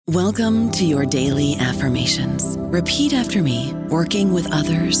Welcome to your daily affirmations. Repeat after me. Working with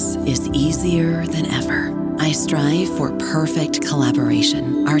others is easier than ever. I strive for perfect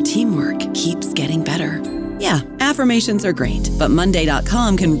collaboration. Our teamwork keeps getting better. Yeah, affirmations are great, but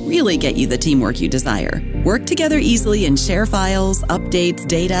Monday.com can really get you the teamwork you desire. Work together easily and share files, updates,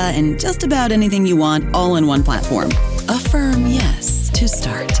 data, and just about anything you want all in one platform. Affirm yes to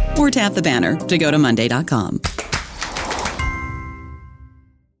start, or tap the banner to go to Monday.com.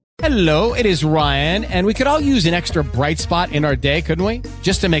 Hello, it is Ryan, and we could all use an extra bright spot in our day, couldn't we?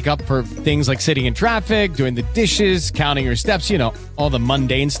 Just to make up for things like sitting in traffic, doing the dishes, counting your steps, you know, all the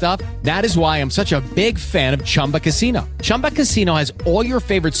mundane stuff. That is why I'm such a big fan of Chumba Casino. Chumba Casino has all your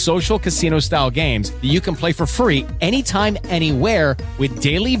favorite social casino-style games that you can play for free anytime, anywhere with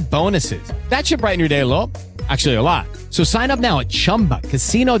daily bonuses. That should brighten your day a little. Actually, a lot. So sign up now at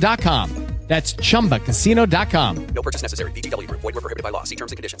ChumbaCasino.com. That's ChumbaCasino.com. No purchase necessary. VGW Group. Void where prohibited by law. See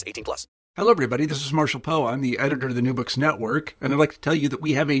terms and conditions. 18+. Hello, everybody. This is Marshall Poe. I'm the editor of the New Books Network, and I'd like to tell you that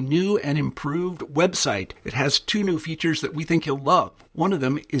we have a new and improved website. It has 2 new features that we think you'll love. One of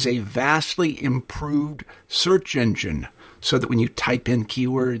them is a vastly improved search engine, so that when you type in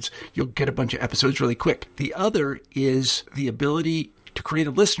keywords, you'll get a bunch of episodes really quick. The other is the ability to create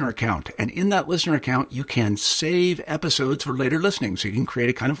a listener account. And in that listener account, you can save episodes for later listening. So you can create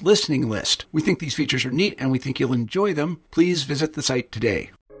a kind of listening list. We think these features are neat and we think you'll enjoy them. Please visit the site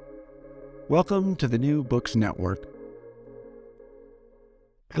today. Welcome to the New Books Network.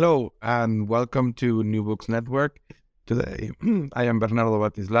 Hello and welcome to New Books Network. Today, I am Bernardo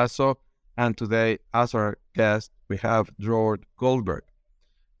Batislazo, and today, as our guest, we have Dror Goldberg.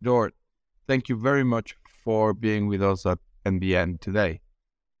 Dror, thank you very much for being with us at NBN today.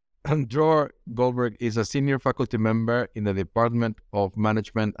 And Dror Goldberg is a senior faculty member in the Department of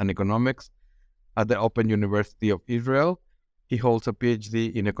Management and Economics at the Open University of Israel. He holds a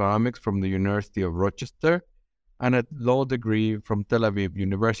PhD in economics from the University of Rochester and a law degree from Tel Aviv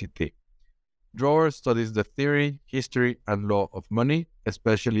University. Dror studies the theory, history, and law of money,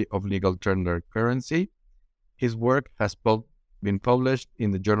 especially of legal tender currency. His work has been published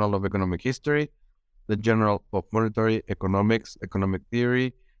in the Journal of Economic History, the Journal of Monetary Economics, Economic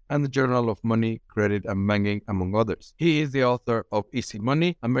Theory, and the Journal of Money, Credit, and Banking, among others. He is the author of Easy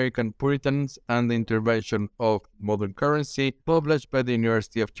Money, American Puritans, and the Invention of Modern Currency, published by the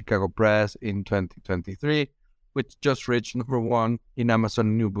University of Chicago Press in 2023, which just reached #1 in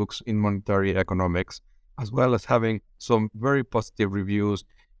Amazon New Books in Monetary Economics, as well as having some very positive reviews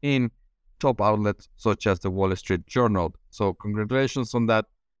in top outlets such as the Wall Street Journal. So congratulations on that,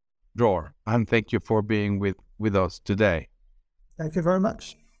 Dror, and thank you for being with us today. Thank you very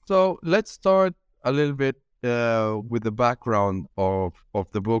much. So let's start a little bit with the background of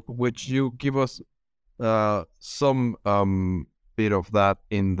the book, which you give us some bit of that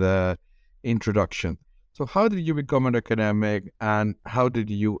in the introduction. So how did you become an academic, and how did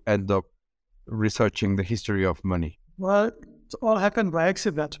you end up researching the history of money? Well, it all happened by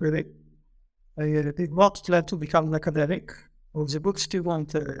accident, really. I did not plan to become an academic. I was a book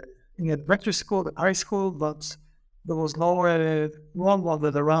student in a graduate school, at high school, but there was no role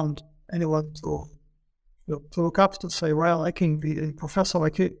model around anyone to look up to say, well, I can be a professor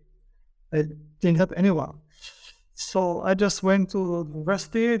like it. I didn't have anyone. So I just went to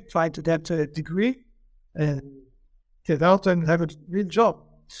university, tried to get a degree, and get out and have a real job.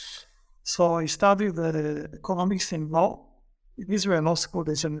 So I studied economics and law. In Israel Law School,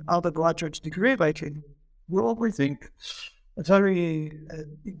 there's an undergraduate degree, like in Europe, I think. A very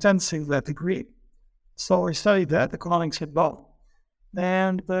intensive degree. So I studied that, economics and law.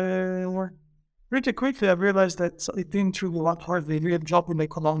 And pretty quickly I realized that I didn't really want to have a real job in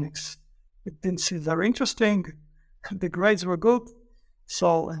economics. It didn't seem very interesting. The grades were good.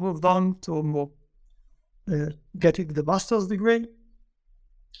 So I moved on to getting the master's degree.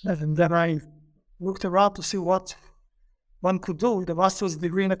 And then I looked around to see what one could do with a master's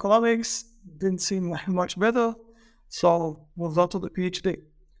degree in economics. Didn't seem much better. So moved on to the PhD.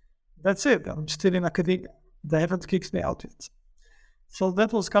 That's it. I'm still in academia. They haven't kicked me out yet. So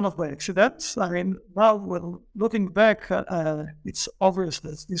that was kind of by accident. I mean, now when looking back, it's obvious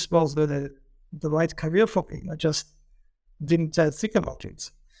that this was the right career for me. I just didn't think about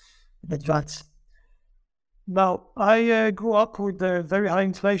it in advance. Now, I grew up with very high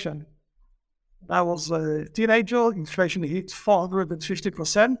inflation. I was a teenager. Inflation hit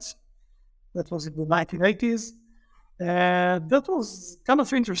 450%. That was in the 1980s. And that was kind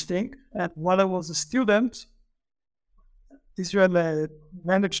of interesting. And while I was a student, Israel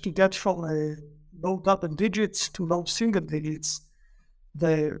managed to get from low double digits to low single digits.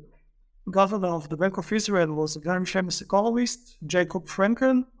 The governor of the Bank of Israel was a very famous economist, Jacob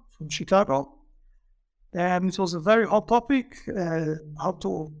Frankel, from Chicago. And it was a very hot topic, how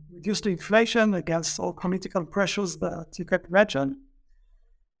to reduce the inflation against all political pressures that you can imagine.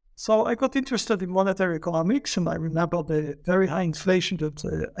 So I got interested in monetary economics, and I remember the very high inflation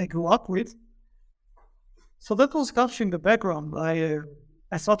that I grew up with. So that was kind of in the background.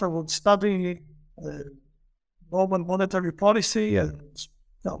 I thought I would study Roman monetary policy and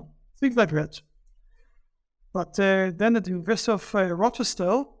things like that. But then at the University of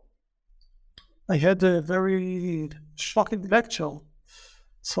Rochester, I had a very shocking lecture.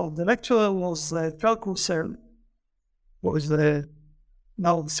 So the lecturer was Pelkusel, who is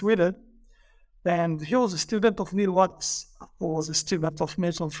now in Sweden, and he was a student of Neil Watts, who was a student of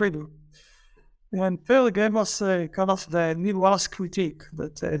Milton Friedman. And Pearl gave us kind of the Neil Watts critique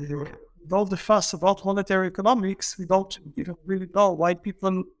that with all the fuss about monetary economics, we don't even really know why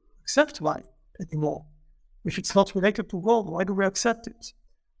people accept money anymore. If it's not related to gold, why do we accept it?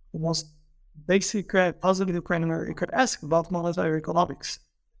 The most basic puzzle you can ask about monetary economics.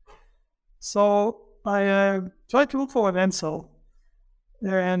 So I tried to look for an answer,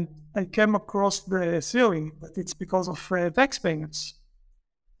 and I came across the theory that it's because of tax payments.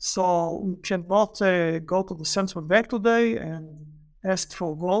 So we cannot go to the central bank today and ask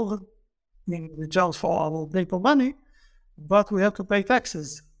for gold in return for our paper money, but we have to pay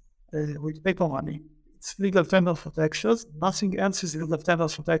taxes with paper money. It's legal tender for taxes. Nothing else is legal tender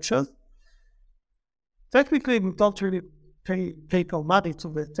for taxes. Technically, we don't really pay paper money to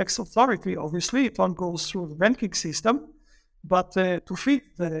the tax authority. Obviously, it all goes through the banking system. But to feed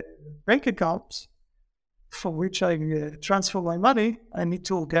the bank account from which I transfer my money, I need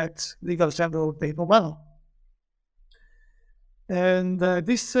to get legal tender of paper money. And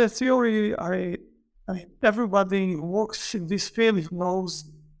this theory, everybody who works in this field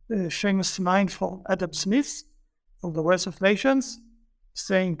knows the famous line from Adam Smith from The Wealth of Nations,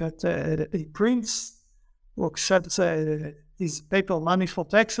 saying that a prince who accepts his paper money for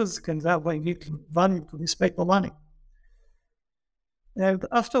taxes can thereby give value to this paper money. And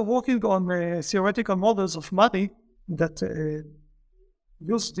after working on theoretical models of money that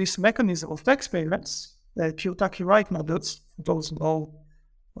use this mechanism of tax payments, Kiyotaki-Wright models, for those who know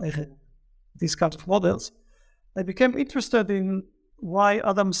these kind of models, I became interested in why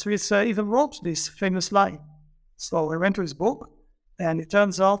Adam Smith even wrote this famous line. So I went to his book, and it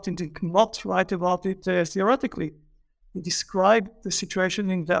turns out he did not write about it theoretically. He described the situation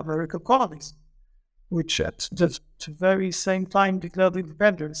in the American colonies, which at the very same time declared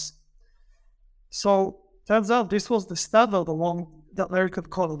independence. So turns out this was the standard among the American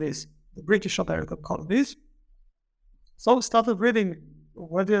colonies, the British American colonies. So I started reading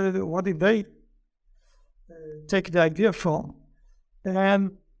what did they take the idea from.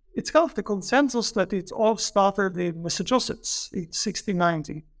 And it's kind of the consensus that it all started in Massachusetts in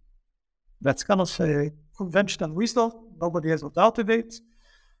 1690. That's kind of a conventional wisdom. Nobody has doubted it.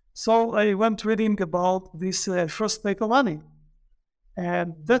 So I went reading about this first paper money.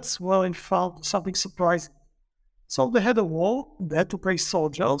 And that's where I found something surprising. So they had a war, they had to pay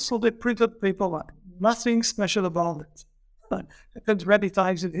soldiers, so they printed paper money. Nothing special about it. Happened many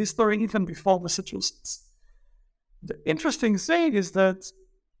times in history, even before Massachusetts. The interesting thing is that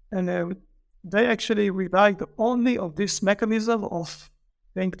they actually relied only on this mechanism of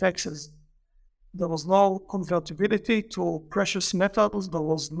paying taxes. There was no convertibility to precious metals. There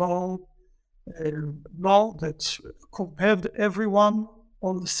was no law that compelled everyone,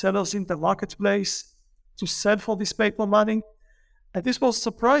 all the sellers in the marketplace, to sell for this paper money. And this was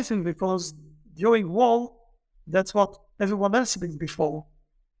surprising because during war, that's what everyone else did before.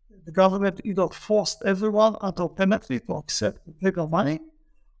 The government either forced everyone under penalty to accept paper money,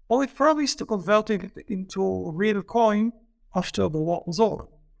 or it promised to convert it into real coin after the war was over.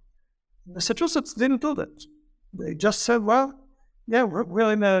 Massachusetts didn't do that. They just said, well, yeah,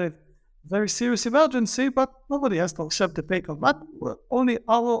 we're in a very serious emergency, but nobody has to accept the paper money. Only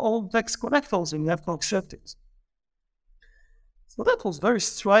our own tax collectors have to accept it. So that was very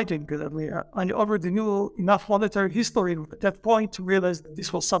striking. I already knew enough monetary history at that point to realize that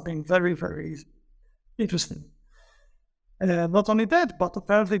this was something very, very interesting. Not only that, but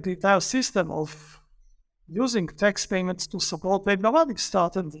apparently the entire system of using tax payments to support paper money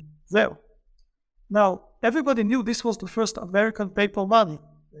started there. Now, everybody knew this was the first American paper money,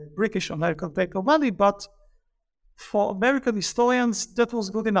 British American paper money, but for American historians, that was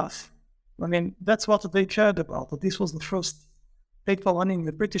good enough. I mean, that's what they cared about, that this was the first paper money in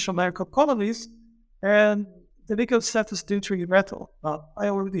the British American colonies, and the legal status didn't really matter. Now, I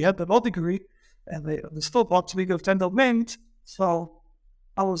already had the law degree, and I understood what legal tender meant, so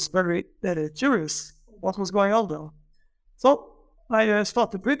I was very curious what was going on there. So I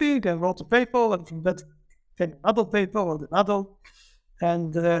started reading and wrote a paper, and from that came another paper and another.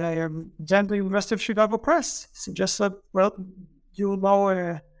 And then the University of Chicago Press suggested, well, you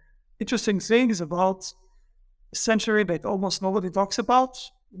know interesting things about a century that almost nobody talks about,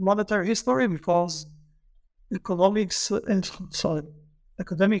 monetary history, because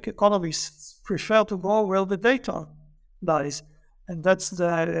academic economists prefer to go where the data lies. And that's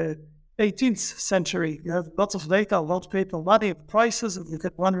the 18th century. You have lots of data about paper money, prices, and you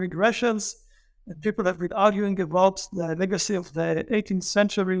get one regressions. And people have been arguing about the legacy of the 18th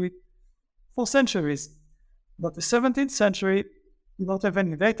century for centuries. But the 17th century, you don't have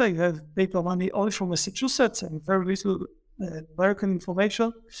any data. You have paper money only from Massachusetts and very little American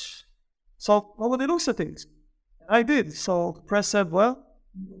information. So nobody looks at it. And I did. So the press said, well,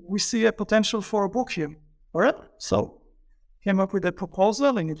 we see a potential for a book here. All right. So came up with a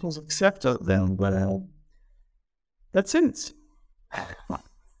proposal and it was accepted. Then, well, that's it.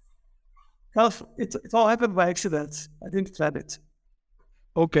 It all happened by accident. I didn't plan it.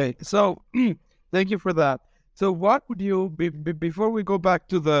 Okay, so thank you for that. So, what would you before we go back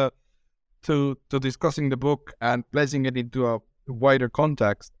to discussing the book and placing it into a wider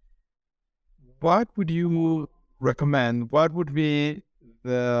context? What would you recommend? What would be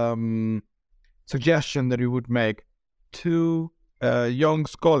the suggestion that you would make to young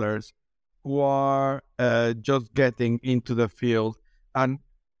scholars who are just getting into the field and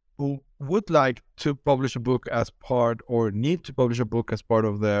who would like to publish a book as part or need to publish a book as part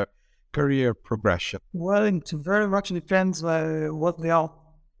of their career progression? Well, it very much depends what they are.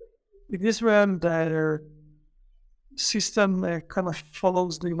 In Israel, their system kind of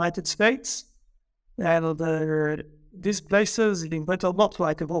follows the United States, and these places, you better not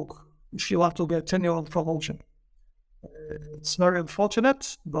write a book if you want to get tenure promotion. It's very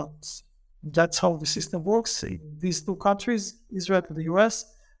unfortunate, but that's how the system works in these two countries, Israel and the US.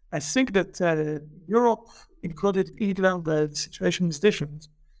 I think that Europe, included England, the situation is different.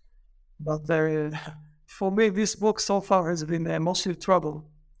 But for me, this book so far has been mostly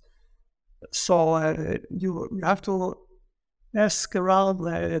trouble. So you have to ask around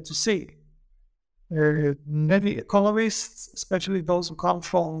to see. Many economists, especially those who come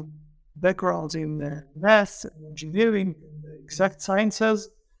from backgrounds in math, and engineering, and exact sciences,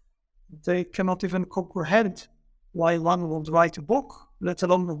 they cannot even comprehend why one would write a book, let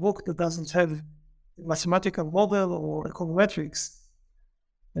alone a book that doesn't have a mathematical model or econometrics.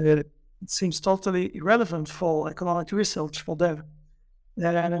 It seems totally irrelevant for economic research for them.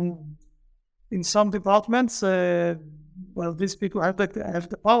 And in some departments, these people have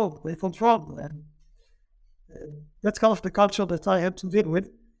the power, they control. And that's kind of the culture that I had to deal with,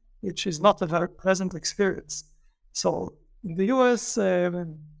 which is not a very pleasant experience. So in the US,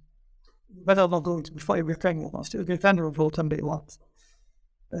 better not do it before you get tenure. You get tenure vote and they want.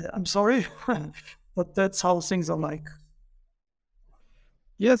 I'm sorry, but that's how things are like.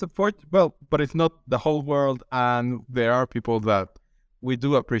 Yes, of course. Well, but it's not the whole world, and there are people that we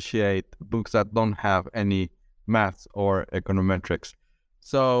do appreciate books that don't have any maths or econometrics.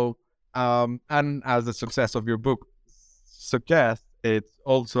 So, and as the success of your book suggests, it's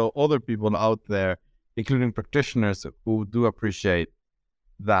also other people out there, including practitioners, who do appreciate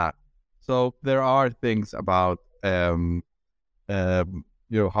that. So there are things about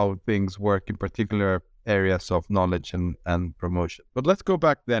how things work in particular areas of knowledge and promotion. But let's go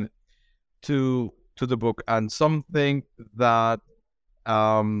back then to the book, and something that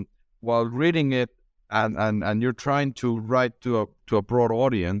while reading it and you're trying to write to a broad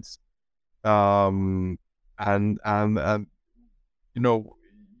audience, you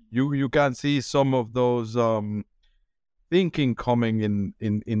can see some of those thinking coming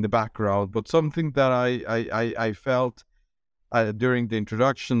in the background. But something that I felt during the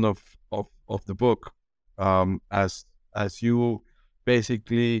introduction of the book, as you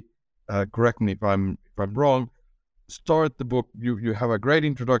basically correct me if I'm wrong, start the book. You have a great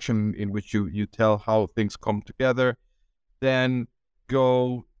introduction in which you tell how things come together, then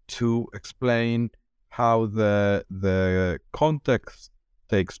go to explain how the context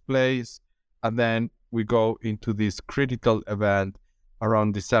takes place, and then we go into this critical event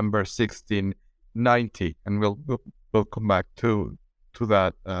around December 1690, and we'll come back to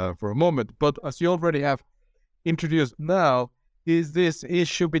that for a moment. But as you already have introduced now, is this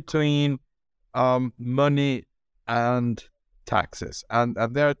issue between money and taxes, and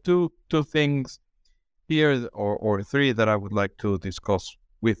there are two things here, or three, that I would like to discuss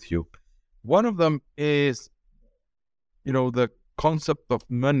with you. One of them is, the concept of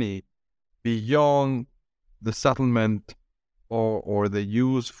money beyond the settlement or the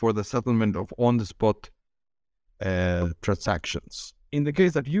use for the settlement of on-the-spot transactions. In the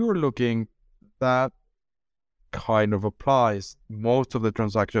case that you were looking, that kind of applies. Most of the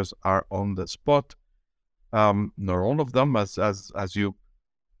transactions are on the spot. Not all of them, as you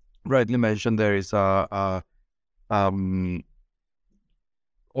rightly mentioned, there is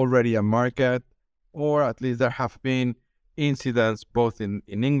already a market, or at least there have been incidents both in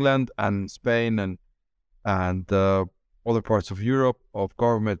England and Spain and other parts of Europe of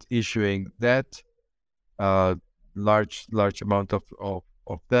government issuing debt, large amount of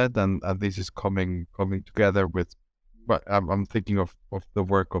debt, and this is coming together with. But I'm thinking of the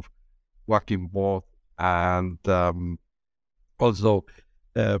work of Joachim Both and also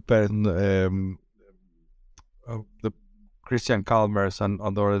the Christian Kalmers and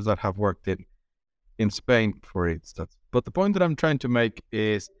others that have worked in Spain, for instance. But the point that I'm trying to make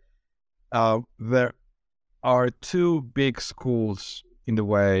is there are two big schools in the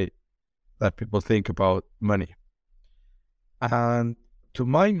way that people think about money. And to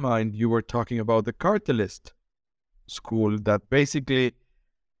my mind, you were talking about the cartelist school that basically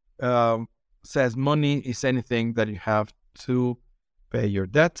says money is anything that you have to pay your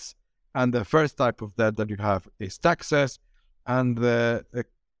debts. And the first type of debt that you have is taxes. And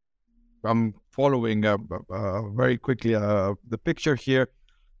I'm following very quickly the picture here.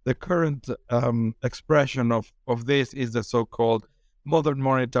 The current expression of this is the so-called modern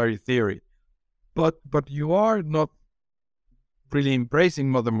monetary theory. But you are not really embracing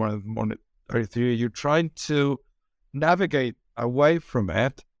modern monetary theory. You're trying to navigate away from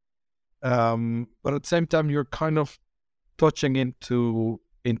it, but at the same time you're kind of touching into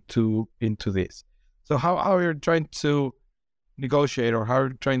this. So how are you trying to negotiate, or how are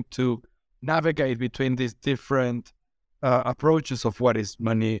you trying to navigate between these different approaches of what is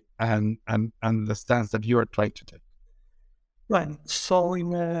money and the stance that you are trying to take? Right. So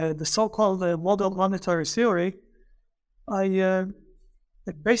in the so-called modern monetary theory, I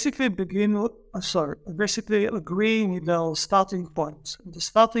basically agree with the starting point. The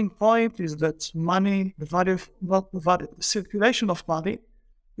starting point is that money, the circulation of money,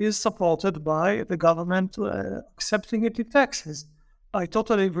 is supported by the government accepting it in taxes. I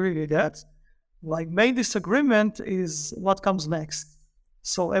totally agree with that. My main disagreement is what comes next.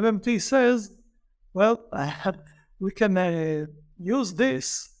 So MMT says, well, we can use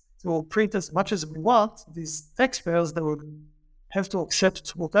this to print as much as we want. These taxpayers, they will have to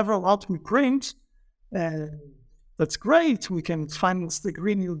accept whatever amount we print. That's great. We can finance the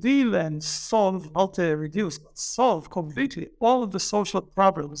Green New Deal and solve, not reduce, but solve completely all of the social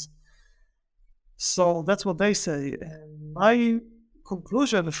problems. So that's what they say. And my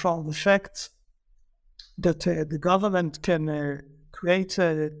conclusion from the fact that the government can create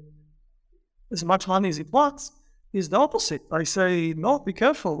as much money as it wants is the opposite. I say, no, be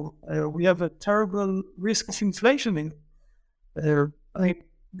careful. We have a terrible risk of inflation.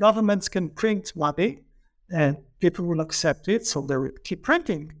 Governments can print money and people will accept it, so they will keep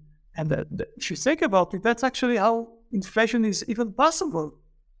printing. And if you think about it, that's actually how inflation is even possible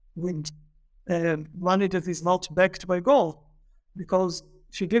with money that is not backed by gold. Because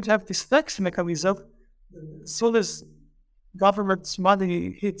if you didn't have this tax mechanism, as soon as government's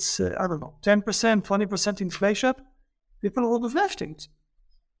money hits, 10%, 20% inflation, people would have left it.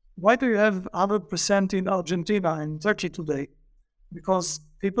 Why do you have 100% in Argentina and Turkey today? Because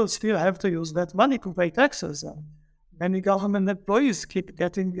people still have to use that money to pay taxes. Many government employees keep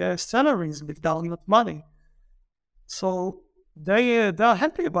getting salaries without that money. So they are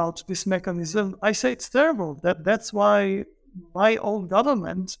happy about this mechanism. I say it's terrible. That's why my own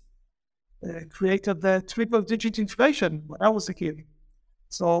government created the triple-digit inflation when I was a kid.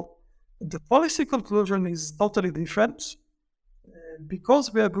 So the policy conclusion is totally different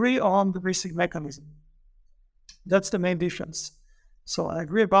because we agree on the basic mechanism. That's the main difference. So I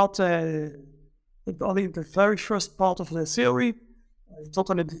agree about only the very first part of the theory. I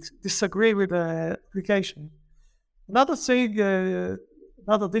totally disagree with the application. Another thing,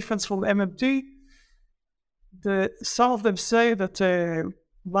 another difference from MMT, some of them say that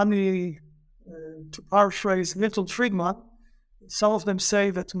money, to paraphrase Milton Friedman, some of them say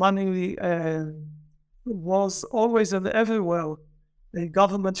that money was always and everywhere a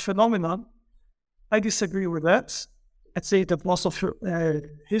government phenomenon. I disagree with that. I'd say that most of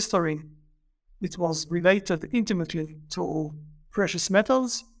history, it was related intimately to precious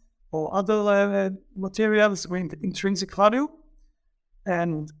metals or other materials with intrinsic value.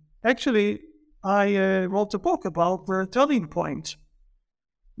 And actually, I wrote a book about the turning point.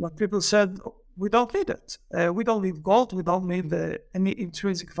 When people said, we don't need it. We don't need gold. We don't need any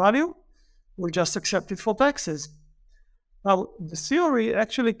intrinsic value. We'll just accept it for taxes. Now, the theory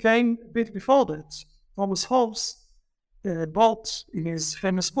actually came a bit before that. Thomas Hobbes Bolt, in his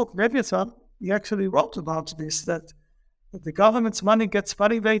famous book, Leviathan, he actually wrote about this, that the government's money gets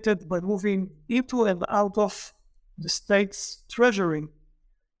validated by moving into and out of the state's treasury.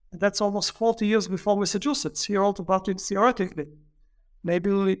 And that's almost 40 years before Massachusetts. He wrote about it theoretically.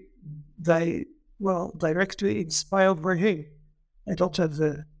 Maybe they were directly inspired by him. I don't have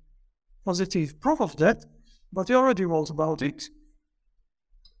the positive proof of that, but he already wrote about it.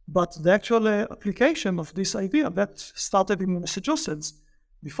 But the actual application of this idea, that started in Massachusetts.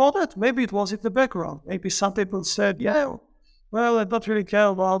 Before that, maybe it was in the background. Maybe some people said, yeah, well, I don't really care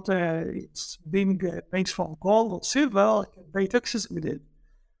about it's being made from gold or silver, I can pay taxes with it.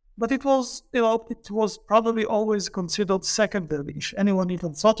 But it was, it was probably always considered secondary if anyone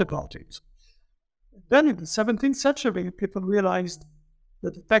even thought about it. Then in the 17th century, people realized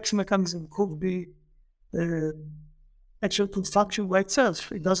that the tax mechanism could be actually could function by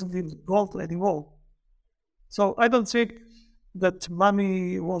itself. It doesn't need gold anymore. So I don't think that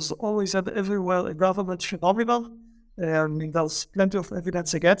money was always and everywhere a government phenomenon. There's plenty of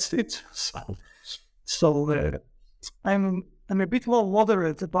evidence against it. So I'm a bit more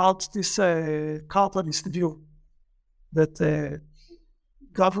moderate about this capitalist view that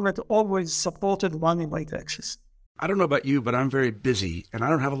government always supported money by taxes. I don't know about you, but I'm very busy and I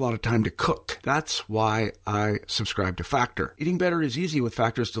don't have a lot of time to cook. That's why I subscribe to Factor. Eating better is easy with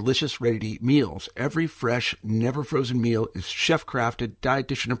Factor's delicious, ready-to-eat meals. Every fresh, never frozen meal is chef-crafted,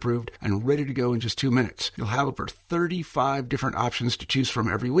 dietitian approved, and ready to go in just 2 minutes. You'll have over 35 different options to choose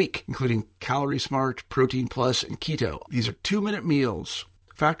from every week, including Calorie Smart, Protein Plus, and Keto. These are 2-minute meals.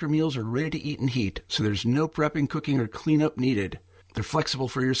 Factor meals are ready to eat and heat, so there's no prepping, cooking, or cleanup needed. They're flexible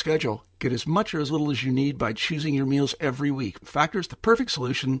for your schedule. Get as much or as little as you need by choosing your meals every week. Factor is the perfect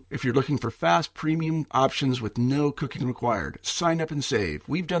solution if you're looking for fast, premium options with no cooking required. Sign up and save.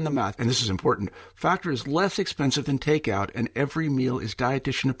 We've done the math, and this is important. Factor is less expensive than takeout, and every meal is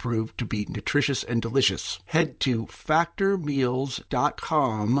dietitian approved to be nutritious and delicious. Head to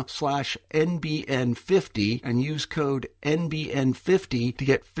factormeals.com/NBN50 and use code NBN50 to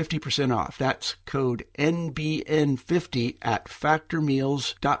get 50% off. That's code NBN50 at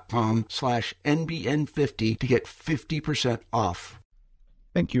factormeals.com/NBN50 to get 50% off.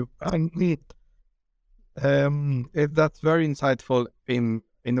 Thank you. That's very insightful in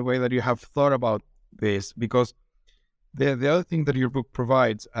the way that you have thought about this, because the other thing that your book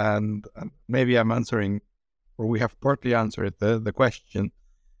provides, and maybe I'm answering, or we have partly answered the question,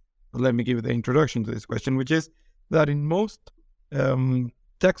 but let me give the introduction to this question, which is that in most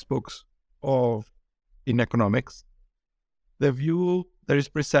textbooks in economics, the view that is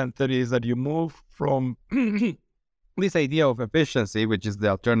presented is that you move from this idea of efficiency, which is the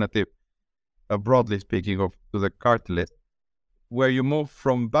alternative, broadly speaking, to the cartelist, where you move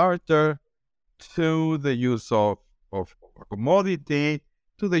from barter to the use of a commodity,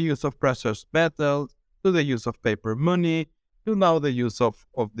 to the use of precious metals, to the use of paper money, to now the use of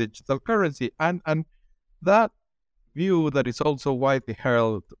digital currency. And that view that is also widely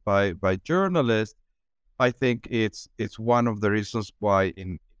held by journalists, I think it's one of the reasons why,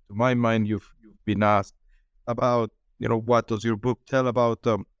 to my mind, you've been asked about, what does your book tell about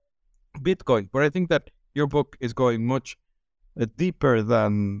Bitcoin? But I think that your book is going much deeper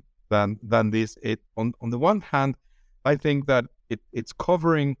than this. On the one hand, I think that it's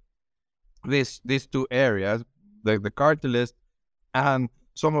covering these two areas, the cartelist and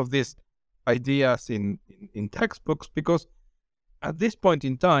some of these ideas in textbooks, because at this point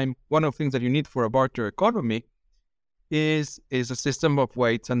in time, one of the things that you need for a barter economy is a system of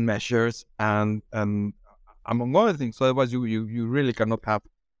weights and measures, and among other things. So otherwise, you really cannot have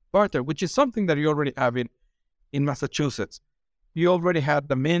barter, which is something that you already have in Massachusetts. You already had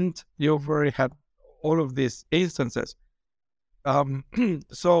the mint. You already had all of these instances.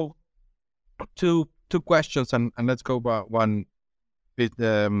 So, two questions, and let's go by one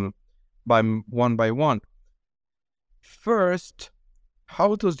by one. First,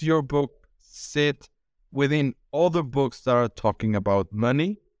 how does your book sit within other books that are talking about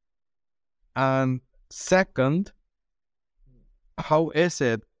money? And second, how is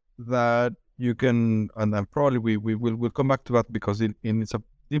it that you can, and then probably we'll come back to that because it's a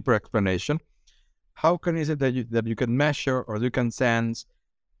deeper explanation. How is it that you can measure or you can sense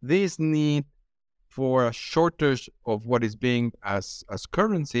this need for a shortage of what is being as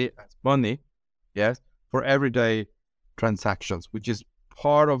currency, as money, yes, for everyday transactions, which is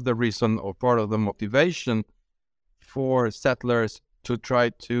part of the reason or part of the motivation for settlers to try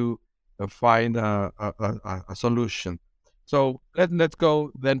to find a solution. So let's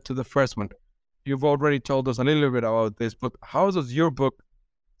go then to the first one. You've already told us a little bit about this, but how does your book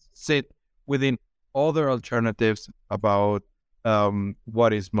sit within other alternatives about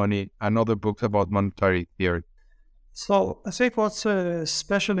what is money and other books about monetary theory? So I think what's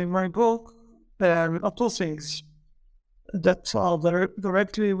special in my book are two things that are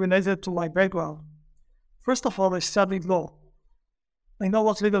directly related to my background. First of all, I studied law. I know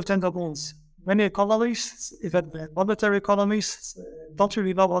what legal tender means. Many economists, even monetary economists, don't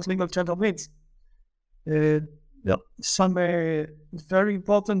really know what legal tender means. Some very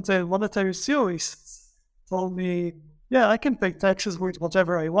important monetary theorists told me, yeah, I can pay taxes with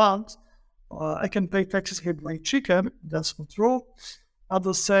whatever I want. I can pay taxes with my chicken. That's not true.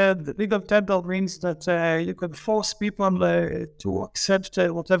 Others said legal tender means that you can force people to accept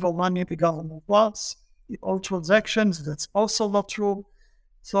whatever money the government wants in all transactions. That's also not true.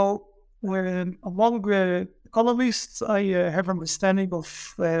 So among economists, I have understanding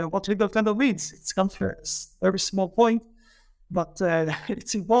of what legal tender means. It's kind of a very small point, but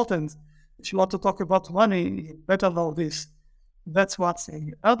it's important. If you want to talk about money, you better know this. That's one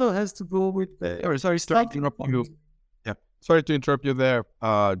thing. Other has to do with sorry to interrupt you. Yeah, sorry to interrupt you there,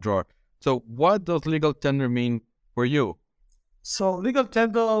 Dror. So, what does legal tender mean for you? So, legal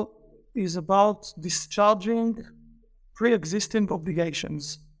tender is about discharging pre-existing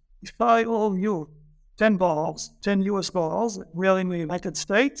obligations. If I owe you $10, 10 US dollars, we are in the United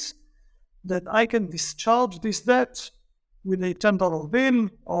States, that I can discharge this debt with a $10 bill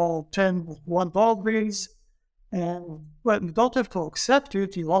or 10 $1 bills. And well, you don't have to accept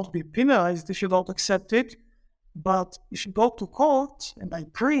it. You won't be penalized if you don't accept it. But if you go to court and I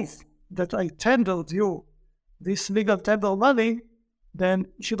prove that I tendered you this legal tender money, then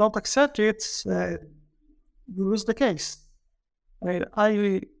if you don't accept it, you lose the case.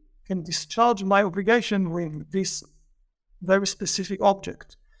 I can discharge my obligation with this very specific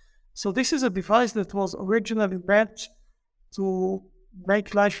object. So this is a device that was originally meant to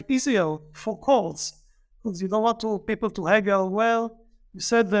make life easier for courts. Because you don't want people to haggle, well, you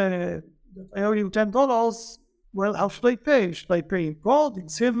said that I owe you $10, well, how should I pay? Should I pay in gold, in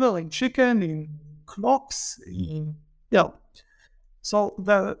silver, in chicken, in clocks? So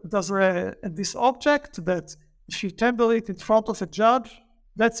there's this object that if you tender it in front of a judge,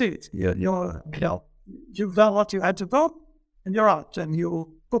 that's it. You've done what you had to do, and you're out, and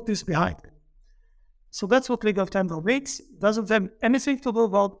you put this behind it. So that's what legal tender means. It doesn't have anything to do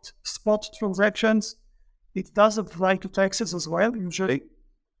about spot transactions. It does apply to taxes as well, usually.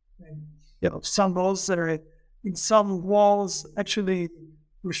 Some laws in some laws actually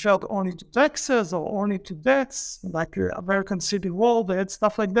referred only to taxes or only to debts, like American Civil War, they had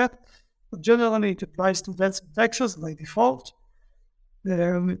stuff like that. But generally, it applies to debts and taxes by default.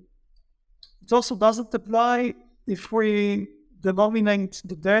 It also doesn't apply if we denominate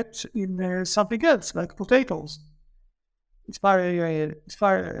the debt in something else, like potatoes.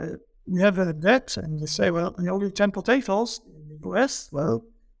 We have a debt, and they say, well, I owe you 10 potatoes in the US. Well,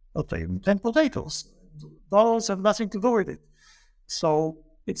 I'll pay you 10 potatoes. Dollars have nothing to do with it. So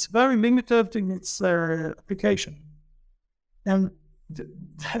it's very limited in its application. And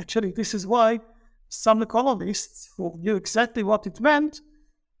actually, this is why some economists who knew exactly what it meant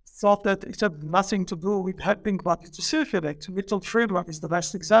thought that it had nothing to do with helping money to circulate. Milton Friedman is the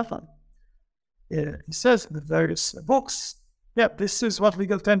best example. He says in the various books, this is what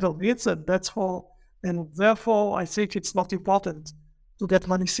legal tender means, and therefore I think it's not important to get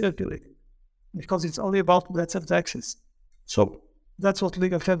money circulating because it's only about debts and taxes. So that's what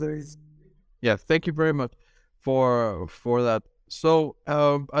legal tender is. Yeah, thank you very much for that. So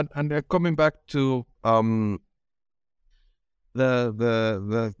and coming back to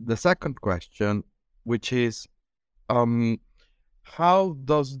the second question, which is how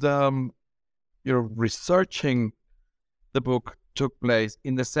does your researching the book took place,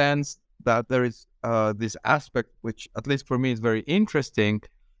 in the sense that there is this aspect which, at least for me, is very interesting,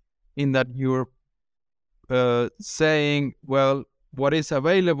 in that you're saying, well, what is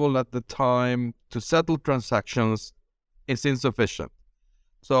available at the time to settle transactions is insufficient.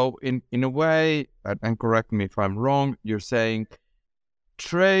 So in a way, and correct me if I'm wrong, you're saying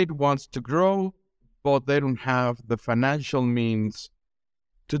trade wants to grow, but they don't have the financial means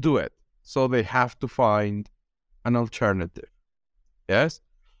to do it. So they have to find an alternative. Yes?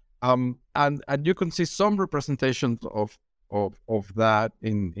 And you can see some representations of that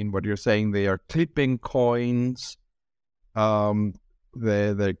in what you're saying. They are clipping coins.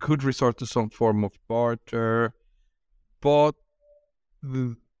 They could resort to some form of barter, but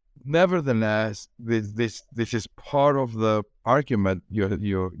nevertheless, this is part of the argument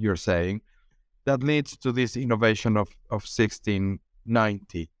you're saying that leads to this innovation of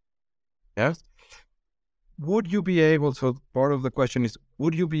 1690. Yes. Would you be able? So part of the question is,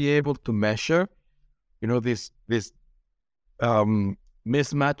 would you be able to measure this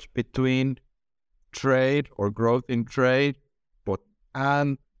mismatch between trade or growth in trade,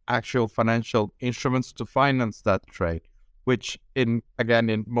 and actual financial instruments to finance that trade, which in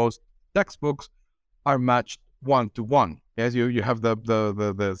most textbooks are matched 1-to-1. Yes, you have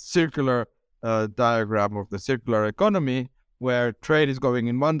the circular diagram of the circular economy, where trade is going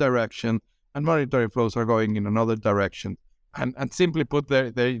in one direction and monetary flows are going in another direction. And simply put,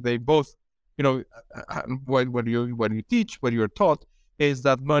 they both, when you teach, when you're taught, is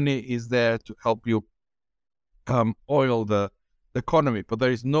that money is there to help you oil the economy. But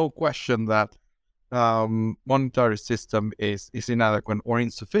there is no question that monetary system is inadequate or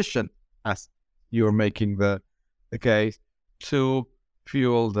insufficient, as you're making the case, to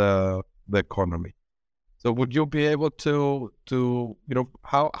fuel the economy. So would you be able to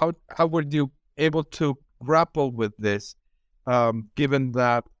how would you able to grapple with this, given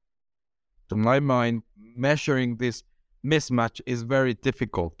that, to my mind, measuring this mismatch is very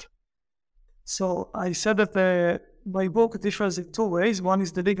difficult? So I said that my book differs in two ways. One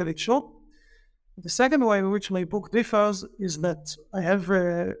is the legal issue. The second way in which my book differs is that I have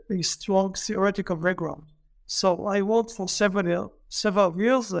a strong theoretical background. So I worked for several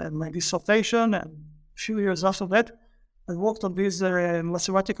years, and my dissertation, and a few years after that, I worked on these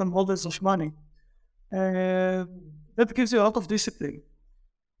mathematical models of money. That gives you a lot of discipline.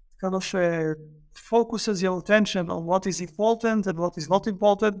 Kind of focuses your attention on what is important and what is not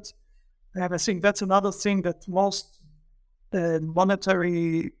important. And I think that's another thing that most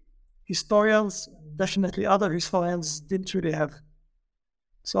monetary historians, definitely other historians, didn't really have.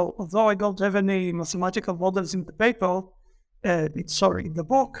 So although I don't have any mathematical models in the paper, in the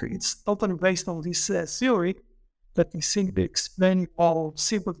book, it's totally based on this theory that we simply explain all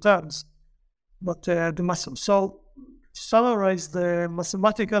simple terms. But so to summarize the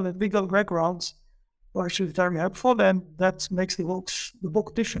mathematical and legal backgrounds are actually very helpful, and that makes the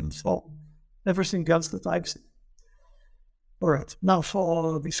book different from everything else that I've seen. All right, now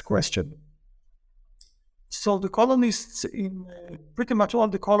for this question. So the colonists in pretty much all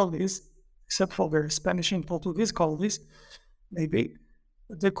the colonies, except for the Spanish and Portuguese colonies, maybe,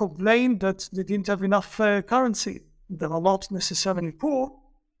 they complained that they didn't have enough currency. They were not necessarily poor.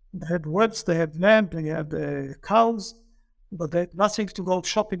 They had wealth, they had land, they had cows, but they had nothing to go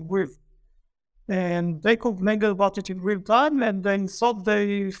shopping with. And they complained about it in real time, and then thought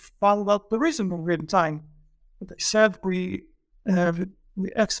they found out the reason in real time. They said we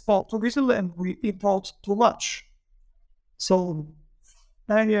export too little and we import too much. So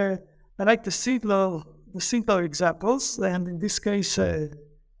I like the simpler examples, and in this case,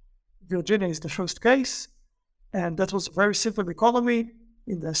 Virginia is the first case, and that was a very simple economy.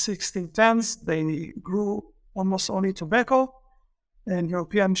 In the 1610s, they grew almost only tobacco, and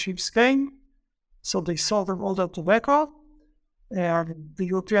European ships came, so they sold them all the tobacco, and the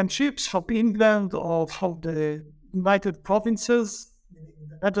European ships from England or from the United Provinces,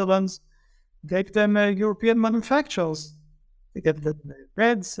 the Netherlands, gave them European manufacturers. They gave them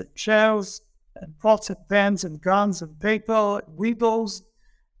beds and chairs and pots and pans and guns and paper and windows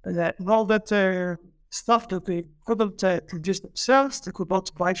and all that stuff that they couldn't produce themselves. They could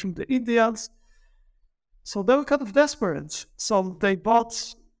not buy from the Indians. So they were kind of desperate. So they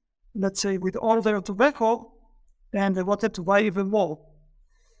bought, let's say, with all their tobacco, and they wanted to buy even more.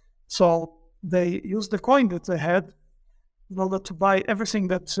 So they used the coin that they had in order to buy everything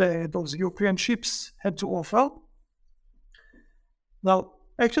that those European ships had to offer. Now,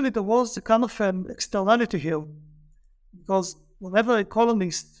 actually, there was a kind of an externality here, because whenever a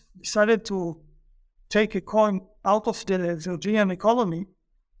colonist decided to take a coin out of the Virginian economy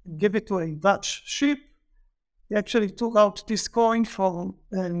and give it to a Dutch ship, he actually took out this coin from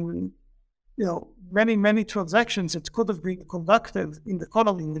many transactions that could have been conducted in the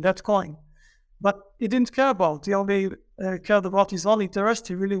colony with that coin. But he didn't care about. He only cared about his own interest.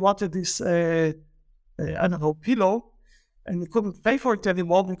 He really wanted this, pillow, and he couldn't pay for it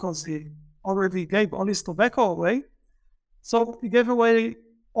anymore because he already gave all his tobacco away. So he gave away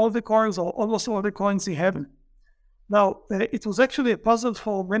all the coins, or almost all the coins he had. Now, it was actually a puzzle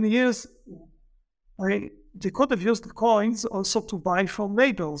for many years. They could have used the coins also to buy from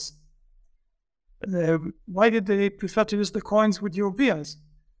neighbors. Why did they prefer to use the coins with Europeans?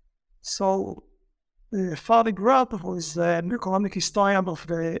 So, Father Grubb, who is an economic historian of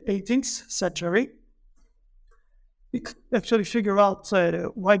the 18th century, he could actually figure out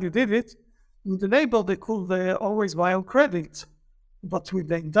why they did it. With the neighbor, they could always buy on credit. But with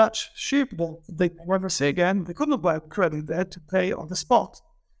the Dutch ship that they never see again, they couldn't buy on credit. They had to pay on the spot.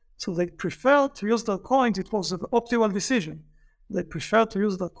 So they preferred to use their coins. It was an optimal decision. They preferred to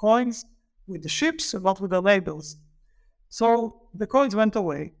use their coins with the ships and not with the labels. So the coins went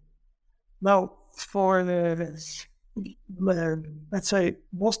away. Now, for let's say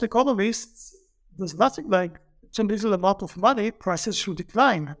most economists, there's nothing like such a little amount of money, prices should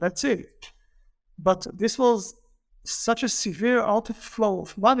decline. That's it. But this was such a severe outflow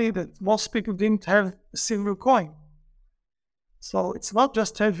of money that most people didn't have a silver coin. So it's not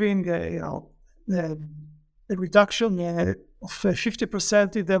just having a reduction of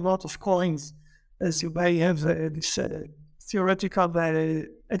 50% in the amount of coins, as you may have this theoretical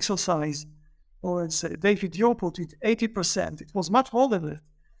exercise, or as David Yor put it, 80%. It was much more than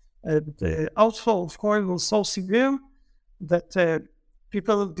that. The outflow of coin was so severe that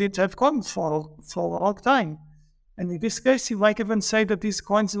people didn't have coins for a long time. And in this case, you might even say that these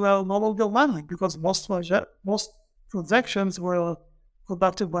coins were no longer money because most transactions were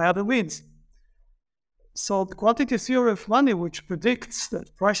conducted by other means. So the quantity theory of money, which predicts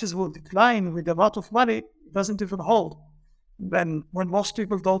that prices will decline with the amount of money, doesn't even hold. When most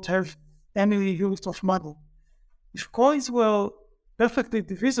people don't have any use of money. If coins were perfectly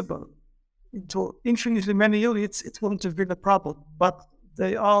divisible into infinitely many units, it wouldn't have been a problem. But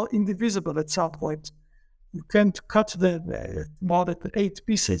they are indivisible at some point. You can't cut them more than 8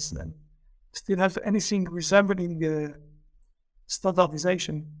 pieces and still have anything resembling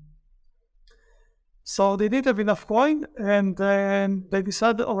standardization. So they didn't have enough coin, and then they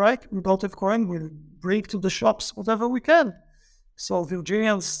decided, all right, we don't have coin, we'll bring to the shops whatever we can. So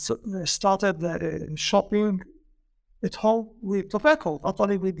Virginians started shopping at home with tobacco, not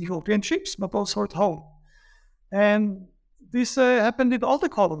only with European ships, but also at home. And this happened in all the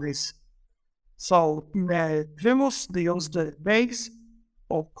colonies. So in Plymouth, they used maize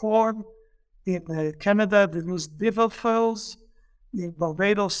or corn. In Canada, they used beaver fells. In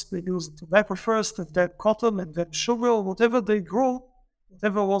Barbados, they used tobacco first, and then cotton, and then sugar, whatever they grew,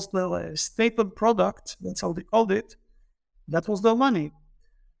 whatever was their staple product, that's how they called it, that was their money.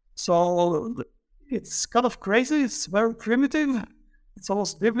 So it's kind of crazy, it's very primitive, it's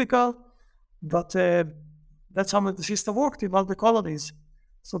almost biblical, but that's how the system worked in all the colonies.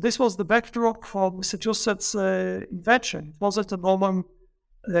 So this was the backdrop for Massachusetts' invention. It wasn't a normal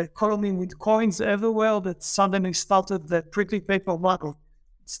colony with coins everywhere that suddenly started the printing paper model.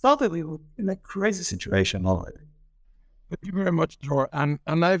 It started in a crazy situation already. Thank you very much, Dror. And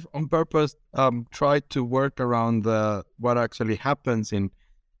I've on purpose tried to work around what actually happens in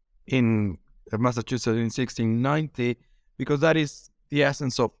Massachusetts in 1690, because that is the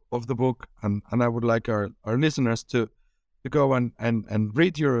essence of the book. And I would like our listeners to go and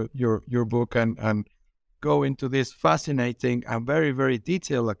read your book and go into this fascinating and very, very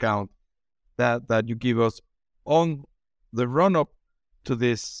detailed account that you give us on the run-up to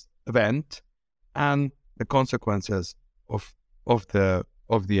this event and the consequences of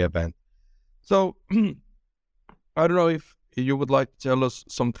the event. So I don't know if you would like to tell us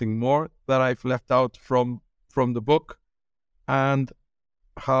something more that I've left out from the book, and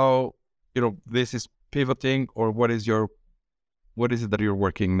how this is pivoting, or what is it that you're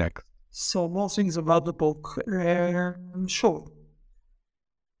working next? So more things about the book. Sure.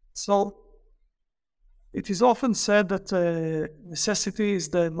 So it is often said that necessity is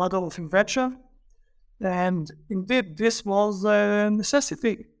the mother of invention. And indeed, this was a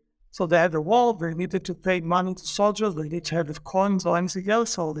necessity. So they had a war, they needed to pay money to soldiers, they didn't have coins or anything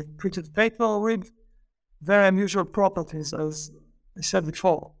else, so they printed paper with very unusual properties, as I said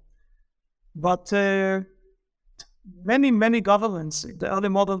before. But many governments in the early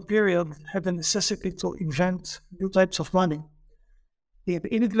modern period had the necessity to invent new types of money. In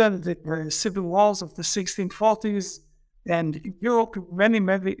England, there were civil wars of the 1640s, and in Europe, in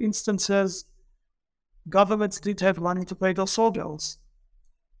many instances, governments didn't have money to pay their soldiers.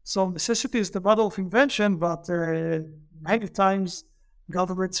 So necessity is the mother of invention, but many times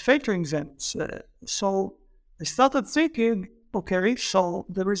governments fail to invent. So I started thinking, okay, so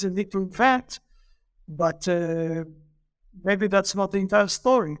there is a need to invent, but maybe that's not the entire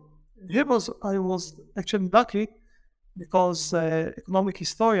story. I was actually lucky because economic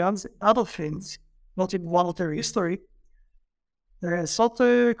historians, other things, not in monetary history, thought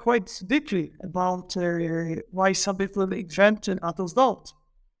quite deeply about why some people invent and others don't,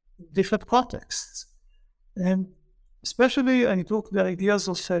 in different contexts. And especially I took the ideas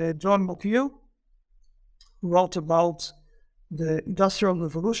of John Mokiel, who wrote about the Industrial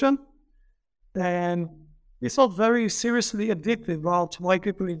Revolution, and he thought very seriously and deeply about why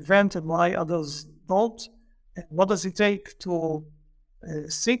people invent and why others don't, and what does it take to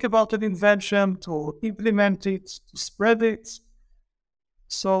think about an invention, to implement it, to spread it.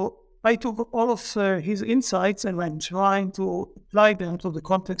 So I took all of his insights and I'm trying to apply them to the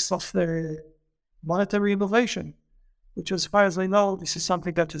context of the monetary innovation, which, as far as I know, this is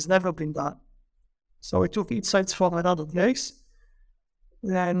something that has never been done. So I took insights from another place.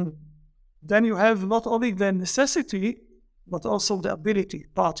 And then you have not only the necessity, but also the ability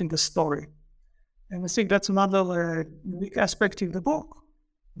part in the story. And I think that's another unique aspect in the book,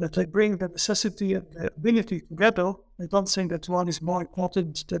 that I bring the necessity and the ability together. I don't think that one is more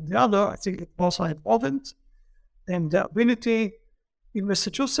important than the other. I think that both are important. And the ability in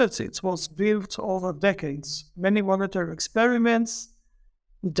Massachusetts, it was built over decades. Many monetary experiments,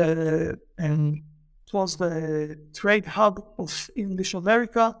 and it was the trade hub of English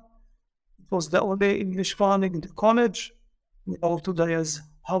America. It was the only English founding in the college, we know today as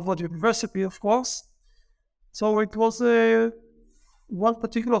Harvard University, of course. So it was one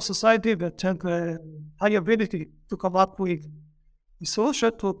particular society that had a high ability to come up with a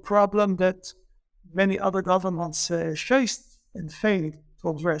solution to a problem that many other governments faced and failed to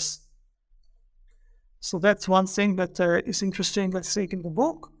address. So that's one thing that is interesting, I think, in the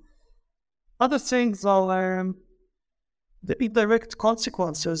book. Other things are the indirect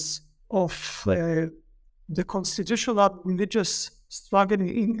consequences of the constitutional religious struggle in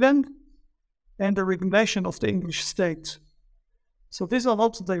England and the regulation of the English state. So these are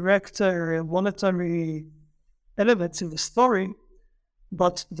not direct monetary elements in the story,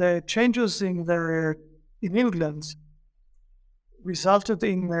 but the changes in England resulted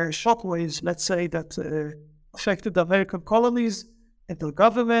in shockwaves, let's say, that affected the American colonies and their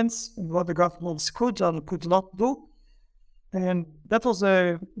governments, and what the governments could and could not do. And that was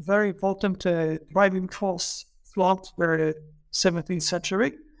a very important driving force throughout the 17th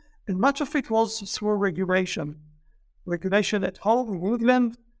century. And much of it was through regulation. Regulation at home in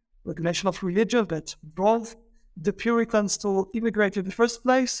England, regulation of religion that drove the Puritans to immigrate in the first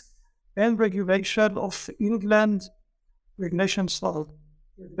place, and regulation of England, regulation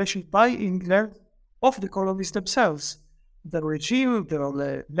by England of the colonies themselves, the regime, their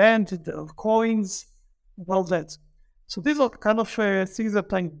land, their coins, and all that. So these are kind of things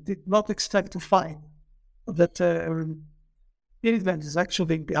that I did not expect to find, that England is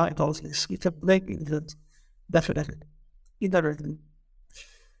actually behind all this. We can blame England, definitely, indirectly.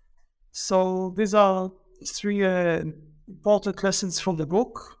 So these are three important lessons from the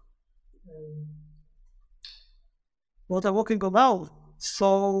book. What I'm working on now.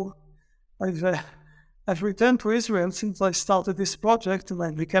 So I've returned to Israel since I started this project, and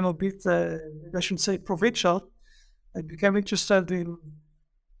I became a bit, I should say, provincial. I became interested in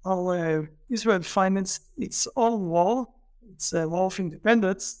how Israel financed its own war. It's a war of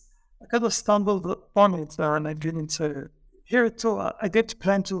independence. I kind of stumbled upon it there, and I didn't hear it too. I didn't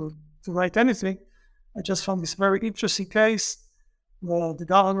plan to write anything. I just found this very interesting case where the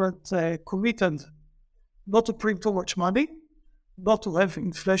government committed not to print too much money, not to have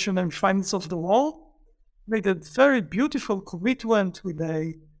inflation and finance of the war, made a very beautiful commitment with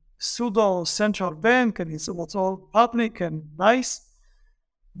a pseudo central bank, and it was all public and nice,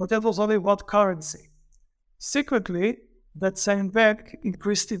 but that was only one currency. Secretly, that same bank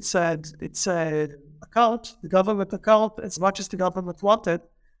increased its account, the government account, as much as the government wanted,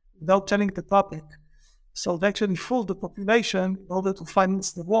 without telling the public. So they actually fooled the population in order to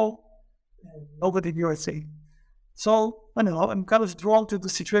finance the war, and nobody knew a thing. So, I don't know, I'm kind of drawn to the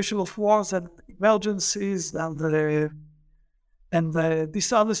situation of wars and emergencies and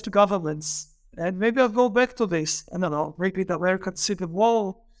dishonest governments. And maybe I'll go back to this. I don't know, maybe the American Civil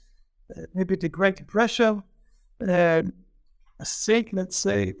War, maybe the Great Depression. I think, let's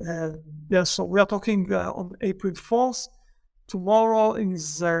say, so we are talking on April 4th. Tomorrow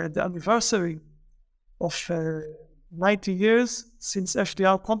is the anniversary of 90 years since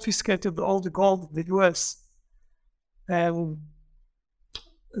FDR confiscated all the gold in the US. And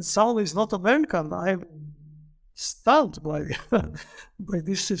Saul is not American. I'm stunned by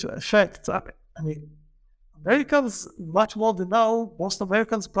this effect. I mean, Americans, much more than now, most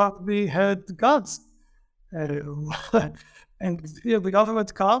Americans probably had guns. And here the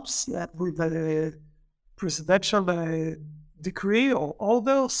government comes with a presidential decree or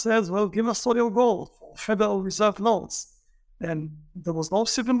order, says, well, give us all your gold for Federal Reserve notes. And there was no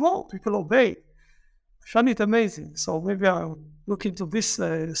civil war. People obeyed. I find it amazing. So maybe I'll look into this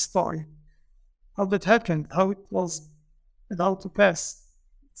story. How that happened, how it was allowed to pass.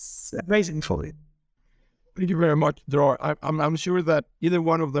 It's amazing for me. Thank you very much, Dror. I'm sure that either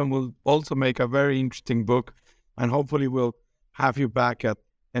one of them will also make a very interesting book, and hopefully we'll have you back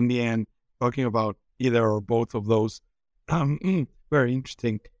in the end talking about either or both of those very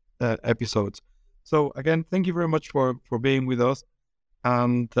interesting episodes. So again, thank you very much for being with us.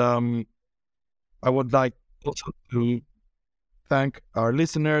 And I would like also to thank our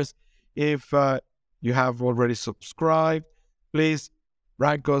listeners. If you have already subscribed, please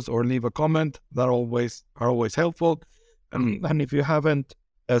rank us or leave a comment. That are always helpful. And if you haven't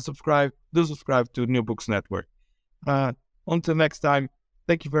subscribed, do subscribe to New Books Network. Until next time,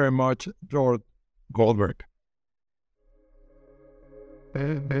 thank you very much, Dror Goldberg.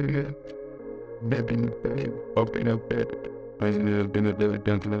 It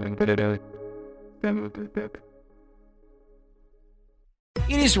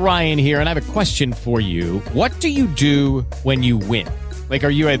is Ryan here, and I have a question for you. What do you do when you win? Like, are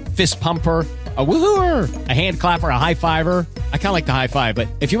you a fist pumper, a woohooer, a hand clapper, a high fiver? I kind of like the high five, but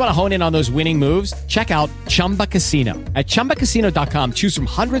if you want to hone in on those winning moves, check out Chumba Casino. At ChumbaCasino.com, choose from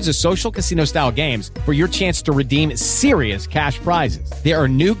hundreds of social casino-style games for your chance to redeem serious cash prizes. There are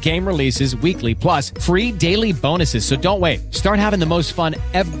new game releases weekly, plus free daily bonuses. So don't wait. Start having the most fun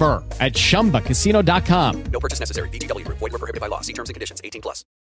ever at ChumbaCasino.com. No purchase necessary. VGW Group. Void where prohibited by law. See terms and conditions. 18+.